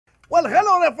Well,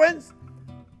 hello there, friends.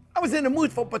 I was in the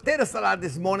mood for potato salad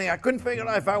this morning. I couldn't figure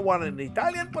out if I wanted an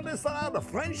Italian potato salad, a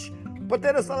French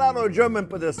potato salad, or a German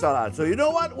potato salad. So you know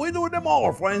what? We do them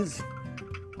all, friends.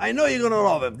 I know you're gonna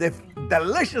love them. They're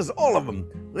delicious, all of them.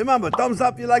 Remember, thumbs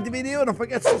up if you like the video. Don't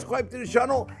forget to subscribe to the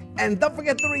channel. And don't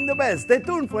forget to ring the bell. Stay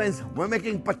tuned, friends. We're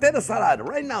making potato salad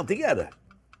right now together.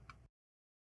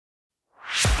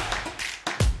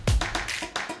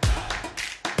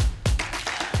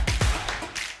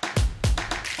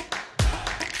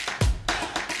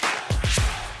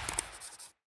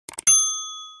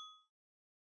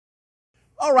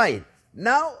 All right,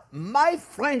 now my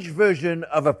French version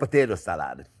of a potato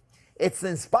salad. It's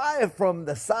inspired from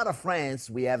the south of France.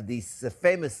 We have this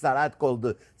famous salad called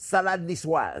the salade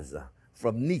niçoise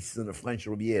from Nice in the French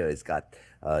Riviera. It's got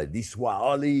niçoise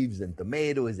olives and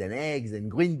tomatoes and eggs and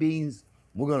green beans.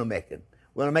 We're gonna make it.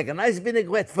 We're gonna make a nice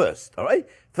vinaigrette first, all right?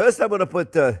 First, I'm gonna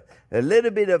put a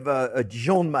little bit of a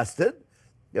Dijon mustard,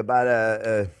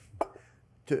 about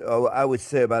I would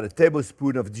say about a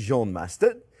tablespoon of Dijon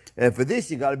mustard. And for this,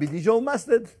 you gotta be Dijon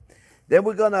mustard. Then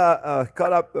we're gonna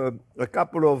cut up a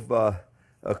couple of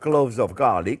cloves of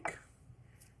garlic.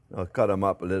 I'll cut them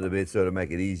up a little bit so to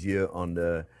make it easier on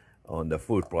the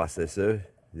food processor,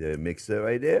 the mixer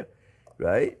right there,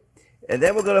 right? And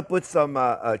then we're gonna put some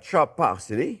chopped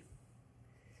parsley.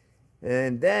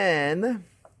 And then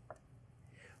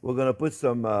we're gonna put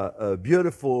some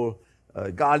beautiful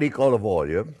garlic olive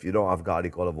oil. If you don't have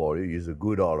garlic olive oil, use a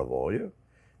good olive oil.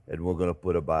 And we're going to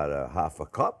put about half a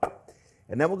cup.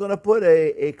 And then we're going to put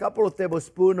a couple of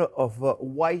tablespoons of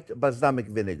white balsamic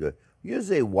vinegar.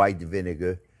 Use a white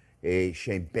vinegar, a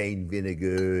champagne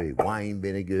vinegar, a wine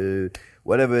vinegar,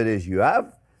 whatever it is you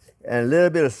have. And a little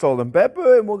bit of salt and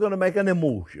pepper, and we're going to make an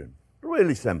emulsion.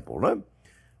 Really simple, no?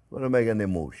 We're going to make an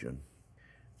emulsion.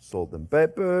 Salt and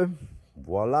pepper,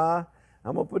 voila.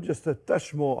 I'm going to put just a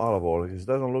touch more olive oil because it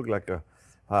doesn't look like a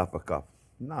half a cup.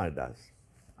 No, it does.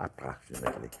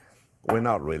 Approximately. We're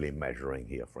not really measuring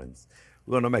here, friends.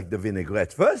 We're going to make the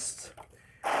vinaigrette first.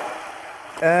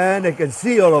 And you can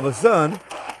see all of a sudden,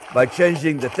 by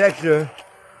changing the texture,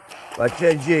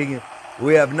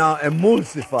 we have now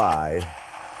emulsified.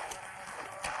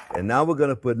 And now we're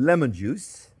going to put lemon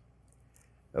juice.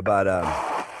 About,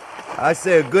 I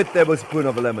say a good tablespoon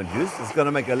of lemon juice. It's going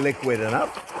to make a liquid enough.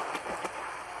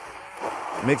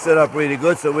 Mix it up really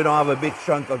good so we don't have a big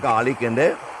chunk of garlic in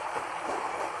there.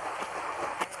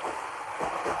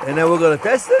 And then we're going to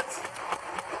test it.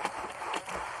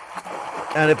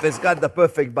 And if it's got the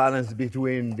perfect balance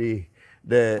between the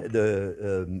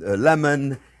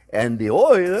lemon and the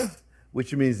oil,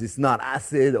 which means it's not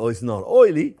acid or it's not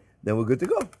oily, then we're good to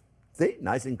go. See,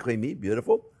 nice and creamy,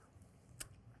 beautiful.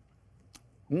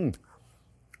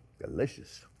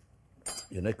 Delicious.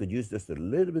 And I could use just a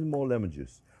little bit more lemon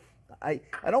juice. I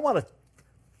don't want to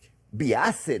be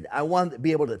acid. I want to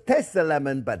be able to taste the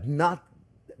lemon, but not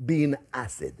being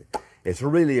acid. It's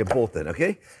really important,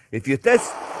 okay? If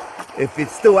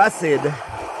it's too acid,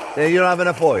 then you don't have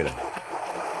enough oil.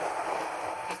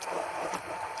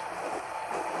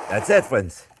 That's it,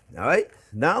 friends. All right,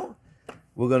 now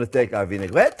we're gonna take our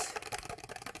vinaigrette.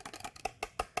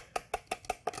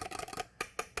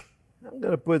 I'm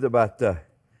gonna put about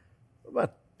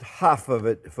half of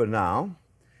it for now.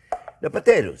 The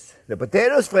potatoes,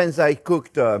 friends, I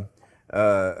cooked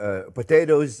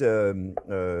potatoes,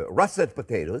 russet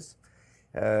potatoes,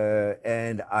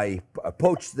 and I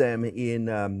poached them in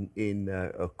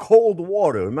cold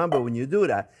water. Remember, when you do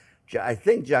that, I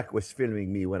think Jack was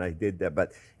filming me when I did that,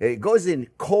 but it goes in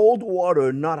cold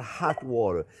water, not hot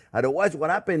water. Otherwise,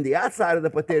 what happens, the outside of the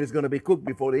potato is going to be cooked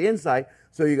before the inside,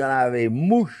 so you're going to have a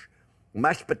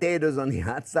mashed potatoes on the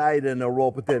outside and a raw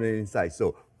potato inside.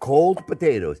 So cold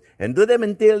potatoes, and do them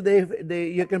until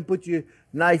you can put your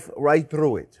knife right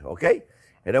through it, okay?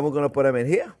 And then we're gonna put them in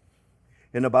here,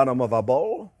 in the bottom of our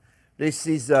bowl. This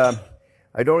is, I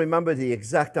don't remember the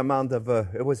exact amount of,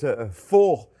 it was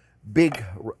 4 big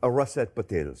russet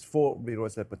potatoes, 4 big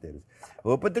russet potatoes.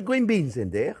 We'll put the green beans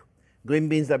in there. Green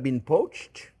beans have been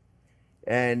poached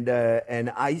and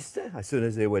iced as soon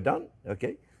as they were done,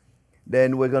 okay?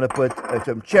 Then we're gonna put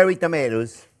some cherry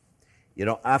tomatoes. You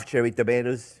don't have cherry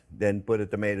tomatoes, then put the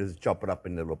tomatoes, chop it up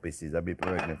in little pieces. That'll be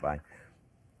perfectly fine.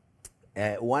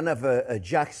 One of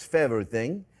Jack's favorite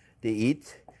thing to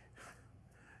eat,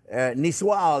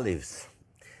 niçoise olives.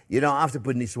 You don't have to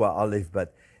put niçoise olives,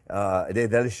 but they're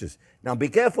delicious. Now be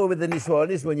careful with the niçoise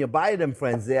olives. When you buy them,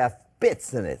 friends, they have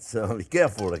pits in it, so be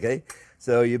careful, okay?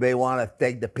 So you may want to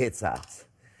take the pits out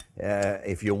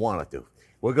if you wanted to.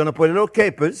 We're going to put little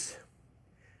capers.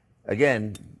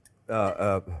 Again,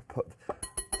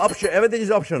 everything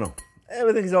is optional.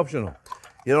 Everything's optional.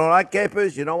 You don't like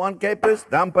capers, you don't want capers,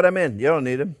 don't put them in. You don't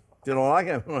need them. If you don't like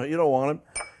them, you don't want them,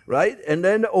 right? And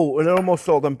then, a little more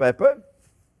salt and pepper.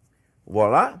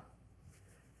 Voila.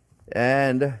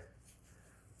 And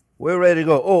we're ready to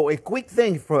go. Oh, a quick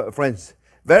thing, friends.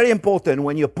 Very important.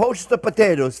 When you poach the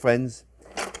potatoes, friends,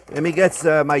 let me get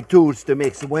my tools to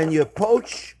mix. When you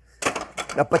poach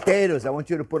the potatoes, I want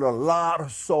you to put a lot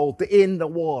of salt in the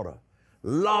water. A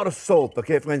lot of salt,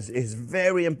 okay, friends? It's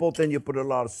very important you put a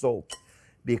lot of salt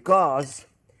because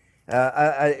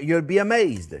you'll be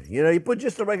amazed. You know, you put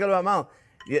just a regular amount.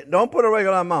 Don't put a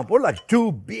regular amount. Put like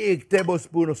 2 big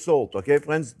tablespoons of salt, okay,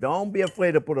 friends? Don't be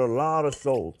afraid to put a lot of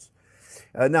salt.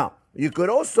 Now, you could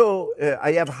also,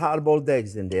 I have hard-boiled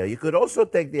eggs in there. You could also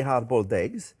take the hard-boiled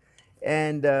eggs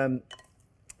and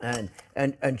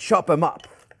chop them up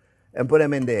and put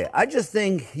them in there. I just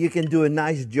think you can do a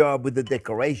nice job with the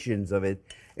decorations of it.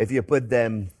 If you put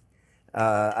them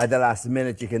at the last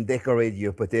minute, you can decorate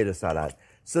your potato salad.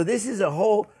 So this is a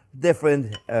whole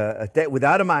different,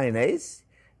 without a mayonnaise,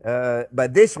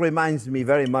 but this reminds me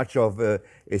very much of a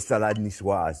salade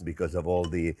niçoise because of all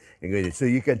the ingredients. So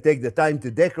you can take the time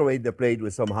to decorate the plate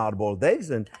with some hard-boiled eggs,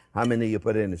 and how many you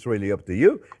put in, it's really up to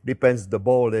you. Depends the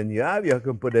bowl that you have. You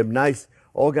can put them nice,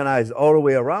 organized all the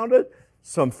way around it.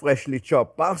 Some freshly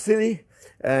chopped parsley,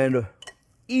 and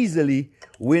easily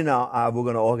we're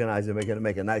going to organize and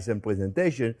make a nice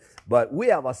presentation. But we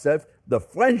have ourselves the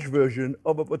French version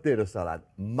of a potato salad,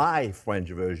 my French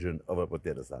version of a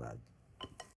potato salad.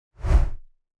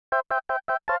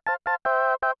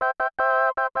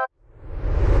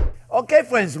 Okay,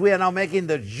 friends, we are now making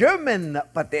the German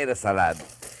potato salad.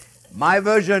 My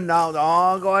version now,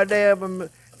 don't go out there,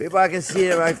 people I can see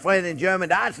my friend in German,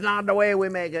 that's not the way we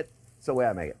make it. It's the way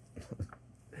I make it.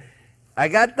 I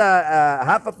got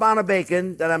half a pound of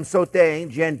bacon that I'm sauteing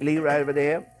gently right over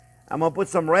there. I'm going to put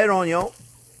some red onion.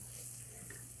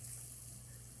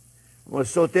 I'm going to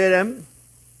saute them.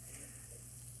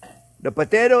 The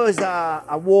potatoes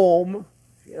are warm.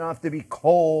 You don't have to be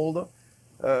cold.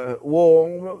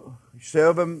 Warm.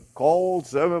 Serve them cold,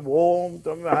 serve them warm,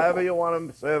 however you want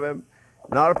them, serve them.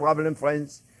 Not a problem,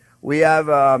 friends. We have,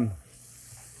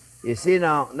 you see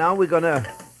now we're going to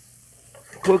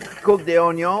cook the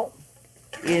onion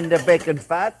in the bacon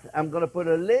fat. I'm going to put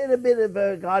a little bit of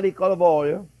garlic olive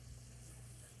oil.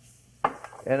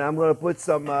 And I'm going to put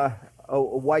some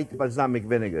white balsamic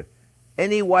vinegar.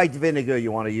 Any white vinegar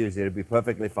you want to use, it'll be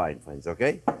perfectly fine, friends,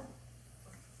 okay?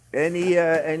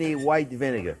 Any white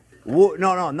vinegar.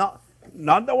 No,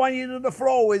 not the one you do the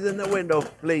floor with in the window,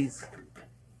 please.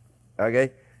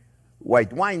 Okay?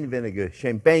 White wine vinegar,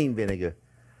 champagne vinegar,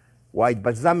 white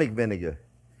balsamic vinegar.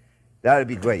 That would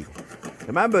be great.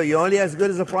 Remember, you're only as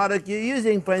good as the product you're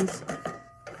using, friends.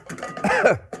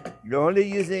 You're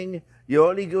only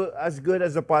as good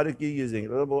as the product you're using. A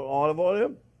little bit of olive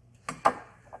oil.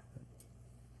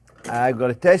 I'm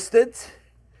going to test it.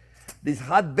 This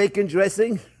hot bacon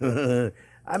dressing.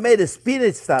 I made a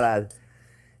spinach salad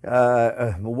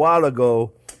a while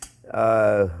ago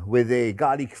with a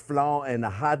garlic flan and a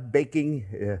hot bacon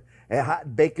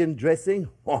dressing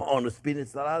on a spinach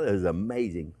salad. It was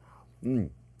amazing.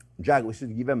 Jack, we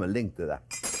should give him a link to that.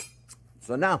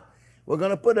 So now we're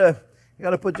gonna put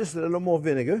just a little more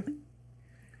vinegar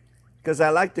because I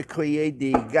like to create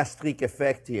the gastric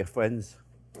effect here, friends,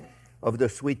 of the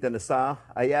sweet and the sour.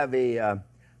 I have a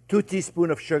 2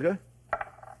 teaspoons of sugar.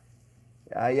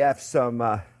 I have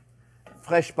some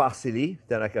fresh parsley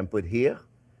that I can put here.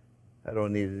 I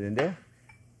don't need it in there.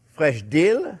 Fresh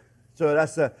dill. So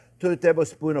that's 2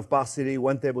 tablespoons of parsley,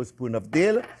 1 tablespoon of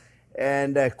dill,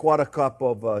 and a 1/4 cup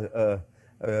of a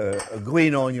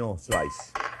green onion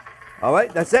slice. All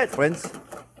right, that's it, friends.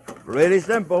 Really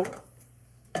simple.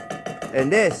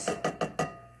 And this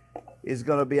is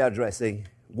going to be our dressing,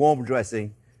 warm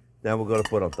dressing, that we're going to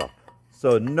put on top.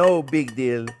 So no big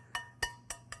deal.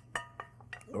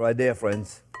 Right there,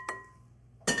 friends.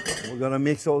 We're going to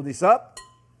mix all this up.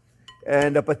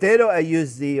 And the potato, I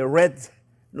use the red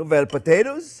Nouvelle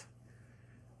potatoes.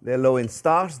 They're low in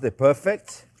starch. They're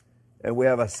perfect. And we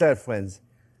have ourselves, friends,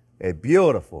 a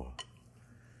beautiful,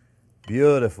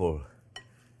 beautiful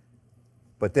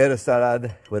potato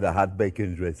salad with a hot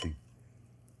bacon dressing.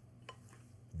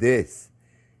 This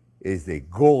is a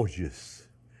gorgeous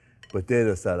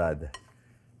potato salad.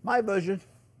 My version.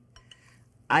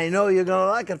 I know you're going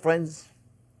to like it, friends.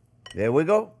 There we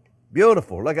go.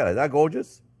 Beautiful. Look at it. Isn't that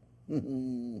gorgeous?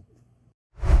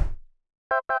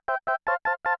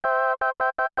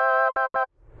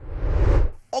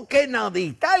 Okay, now the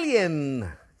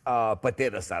Italian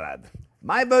potato salad.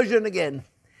 My version again.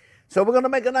 So we're going to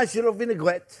make a nice little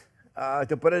vinaigrette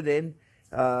to put it in.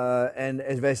 And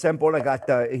it's very simple. I got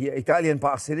Italian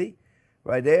parsley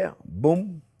right there.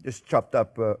 Boom. Just chopped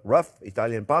up rough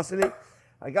Italian parsley.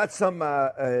 I got some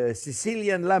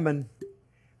Sicilian lemon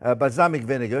balsamic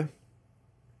vinegar.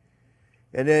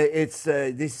 And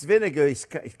this vinegar is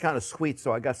kind of sweet,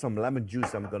 so I got some lemon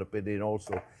juice I'm going to put in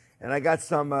also. And I got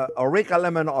some Areca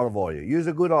lemon olive oil. Use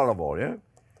a good olive oil, yeah?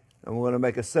 And we're going to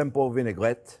make a simple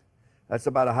vinaigrette. That's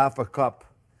about a half a cup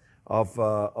of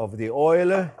the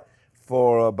oil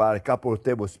for about a couple of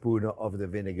tablespoons of the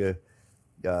vinegar.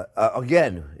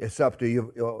 Again, it's up to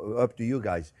you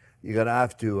guys. You're going to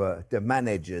have to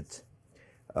manage it.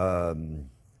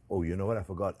 Oh, you know what? I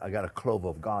forgot. I got a clove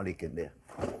of garlic in there.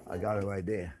 I got it right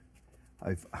there.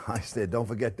 I said, don't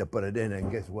forget to put it in,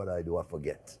 and guess what I do? I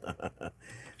forget.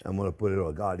 I'm going to put a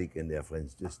little garlic in there,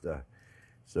 friends, just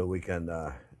so we can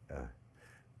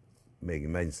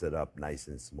mince it up nice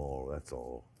and small. That's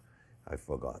all. I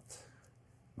forgot.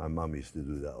 My mom used to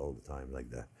do that all the time like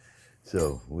that.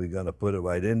 So we're going to put it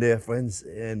right in there, friends,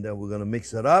 and we're going to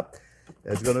mix it up.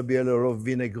 There's going to be a little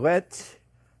vinaigrette.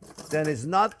 Then it's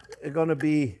not going to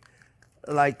be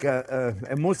like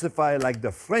emulsify like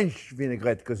the French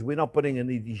vinaigrette, because we're not putting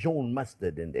any Dijon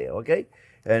mustard in there, okay?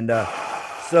 And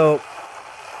so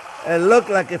it looks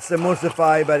like it's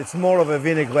emulsified, but it's more of a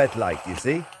vinaigrette-like, you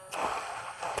see?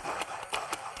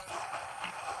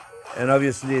 And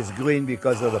obviously it's green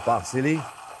because of the parsley.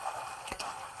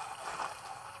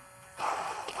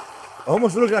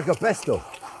 Almost looks like a pesto.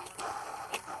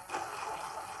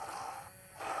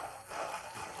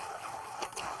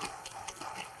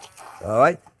 All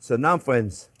right, so now,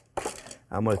 friends,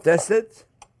 I'm going to test it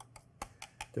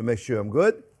to make sure I'm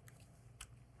good.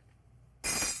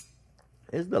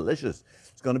 It's delicious.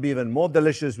 It's going to be even more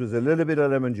delicious with a little bit of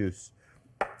lemon juice.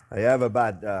 I have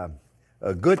about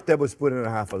a good tablespoon and a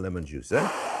half of lemon juice. Eh?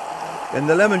 And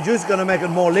the lemon juice is going to make it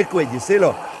more liquid. You see,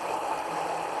 look.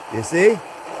 You see?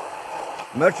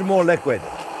 Much more liquid.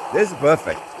 This is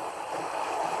perfect.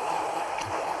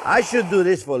 I should do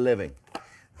this for a living.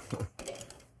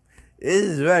 This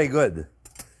is very good.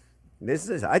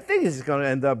 I think this is going to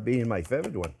end up being my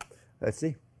favorite one. Let's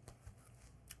see.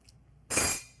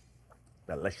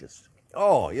 Delicious.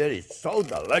 Oh, it is so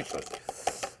delicious.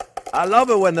 I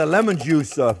love it when the lemon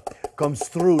juice comes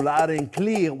through loud and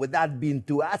clear without being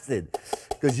too acid,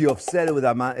 because you offset it with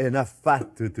enough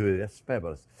fat to it. That's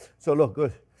fabulous. So look,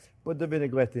 good. Put the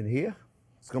vinaigrette in here.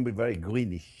 It's going to be very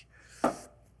greenish.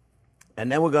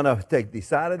 And then we're going to take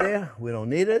this out of there. We don't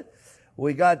need it.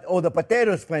 We got, the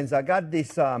potatoes, friends. I got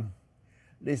this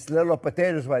little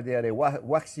potatoes right there, the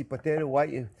waxy potato.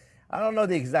 I don't know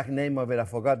the exact name of it. I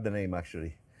forgot the name,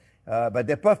 actually. But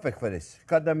they're perfect for this.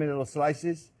 Cut them in little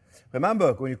slices.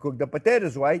 Remember, when you cook the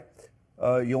potatoes, right,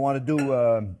 you want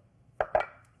to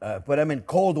put them in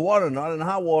cold water, not in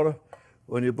hot water.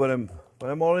 When you put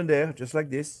them all in there, just like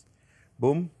this.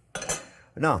 Boom.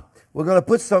 Now, we're going to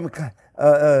put some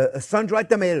sun-dried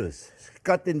tomatoes,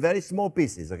 cut in very small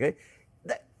pieces, okay?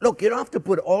 Look, you don't have to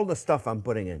put all the stuff I'm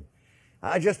putting in.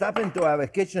 I just happen to have a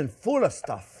kitchen full of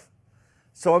stuff.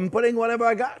 So I'm putting whatever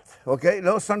I got, okay?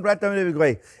 No sun-dried tomato would be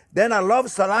great. Then I love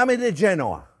salami di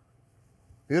Genoa.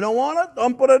 You don't want it?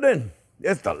 Don't put it in.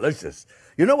 It's delicious.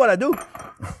 You know what I do?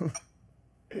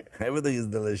 Everything is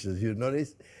delicious, you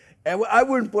notice? And I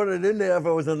wouldn't put it in there if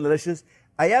it wasn't delicious.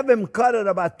 I have them cut at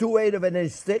about 2/8 of an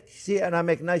inch thick, see, and I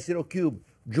make nice little cubes.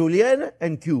 Julienne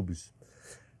and cubes.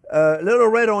 Little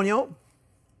red onion.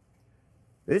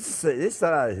 This potato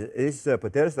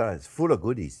salad is full of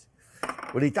goodies.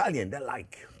 Well, Italian, they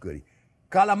like goodies.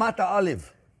 Kalamata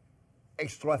olive.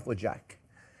 Extra for Jack.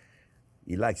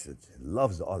 He likes it. He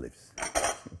loves the olives.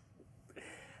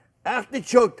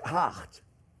 Artichoke heart.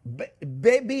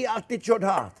 Baby artichoke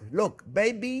heart. Look,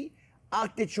 baby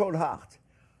artichoke heart.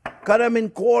 Cut them in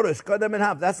quarters. Cut them in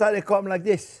half. That's how they come, like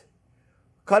this.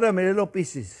 Cut them in little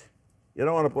pieces. You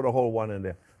don't want to put a whole one in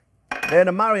there. They're in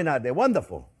a marinade. They're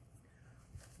wonderful.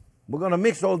 We're going to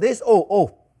mix all this.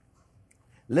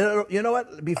 Little, you know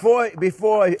what?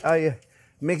 Before I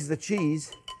mix the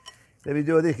cheese, let me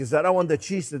do this, because I don't want the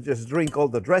cheese to just drink all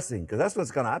the dressing, because that's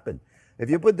what's going to happen. If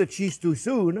you put the cheese too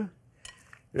soon,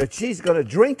 the cheese is going to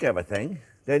drink everything.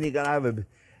 Then you're going to have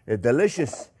a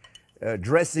delicious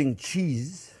dressing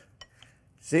cheese.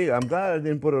 See, I'm glad I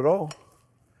didn't put it all.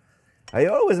 I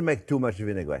always make too much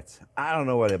vinaigrette. I don't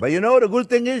know what it is. But you know, the good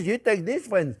thing is, you take this,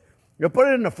 friends, you put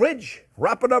it in the fridge,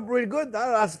 wrap it up real good. That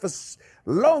lasts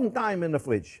for a long time in the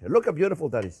fridge. Look how beautiful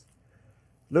that is.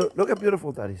 Look how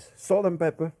beautiful that is. Salt and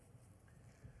pepper.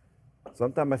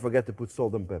 Sometimes I forget to put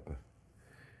salt and pepper.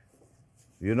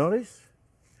 You notice?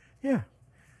 Yeah.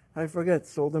 I forget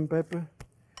salt and pepper.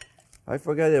 I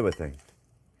forget everything.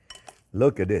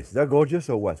 Look at this. They're gorgeous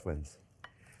or what, friends?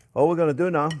 All we're going to do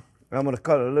now, I'm going to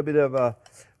cut a little bit of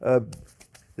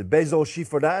the basil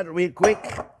chiffonade real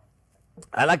quick.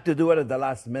 I like to do it at the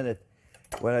last minute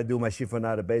when I do my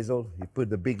chiffonade of basil. You put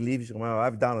the big leaves. Well,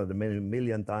 I've done it a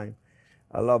million times.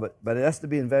 I love it. But it has to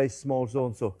be in very small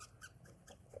zone. So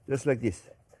just like this.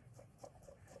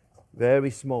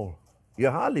 Very small. You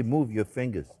hardly move your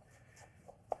fingers.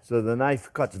 So the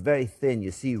knife cuts very thin.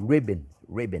 You see ribbon.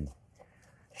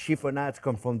 Chiffonades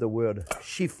come from the word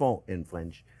chiffon in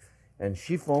French. And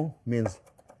chiffon means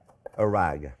a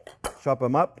rag. Chop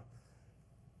them up.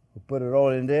 Put it all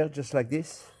in there just like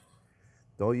this.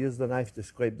 Don't use the knife to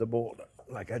scrape the board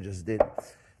like I just did.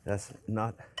 That's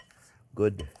not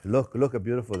good. Look how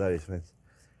beautiful that is, friends.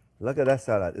 Look at that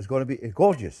salad. It's going to be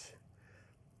gorgeous.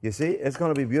 You see, it's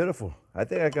going to be beautiful. I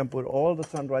think I can put all the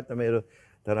sun-dried tomato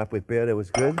that I prepared. It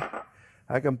was good.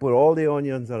 I can put all the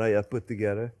onions that I put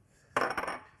together.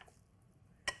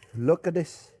 Look at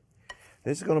this.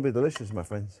 This is going to be delicious, my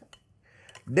friends.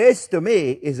 This, to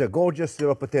me, is a gorgeous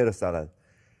little potato salad.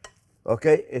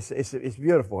 Okay, it's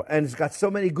beautiful. And it's got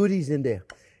so many goodies in there.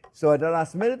 So at the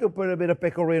last minute, we'll put a bit of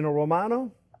pecorino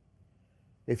romano,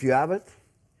 if you have it.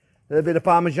 A little bit of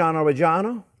Parmigiano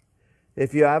Reggiano,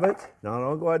 if you have it. No,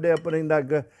 don't go out there putting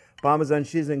that Parmesan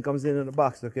cheese and comes in the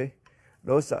box, okay?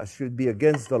 Those should be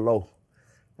against the law.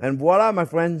 And voila, my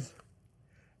friends.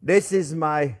 This is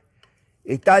my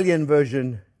Italian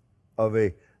version of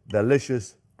a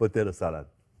delicious potato salad.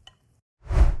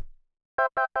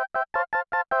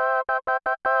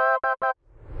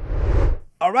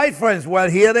 All right, friends, well,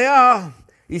 here they are.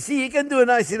 You see, he can do a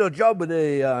nice little job with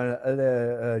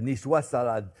the niçoise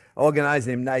salad, organize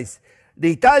him nice.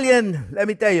 The Italian, let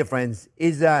me tell you, friends,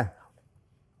 is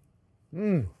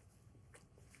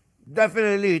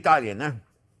definitely Italian. Eh?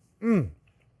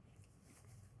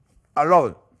 I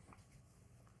love it.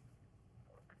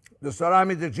 The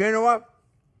salami di Genoa,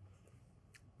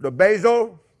 the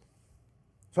basil,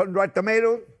 sun-dried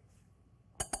tomato.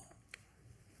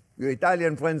 Your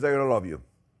Italian friends are going to love you.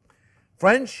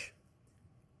 French,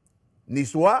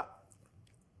 niçoise,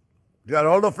 got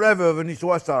all the flavor of a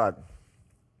niçoise salad.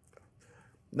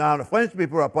 Now, the French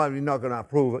people are probably not going to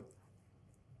approve it,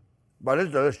 but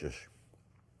it's delicious.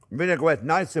 Vinaigrette,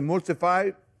 nice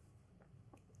emulsified.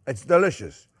 It's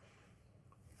delicious.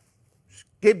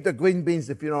 Skip the green beans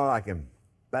if you don't like them,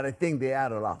 but I think they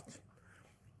add a lot.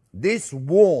 This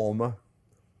warm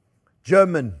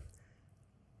German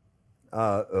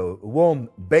warm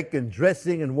bacon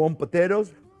dressing and warm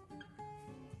potatoes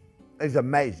is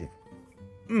amazing.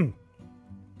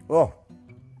 Oh,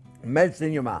 melts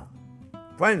in your mouth.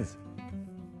 Friends,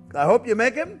 I hope you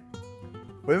make them.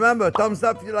 Remember, thumbs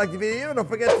up if you like the video. Don't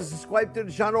forget to subscribe to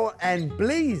the channel. And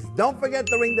please, don't forget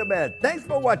to ring the bell. Thanks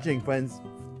for watching, friends.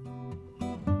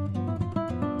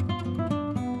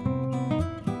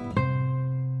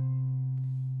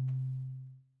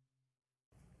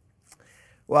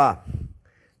 Wow,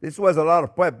 this was a lot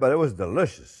of prep, but it was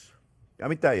delicious. Let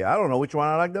me tell you, I don't know which one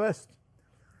I like the best.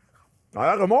 I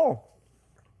like them all.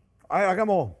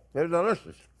 They're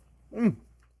delicious.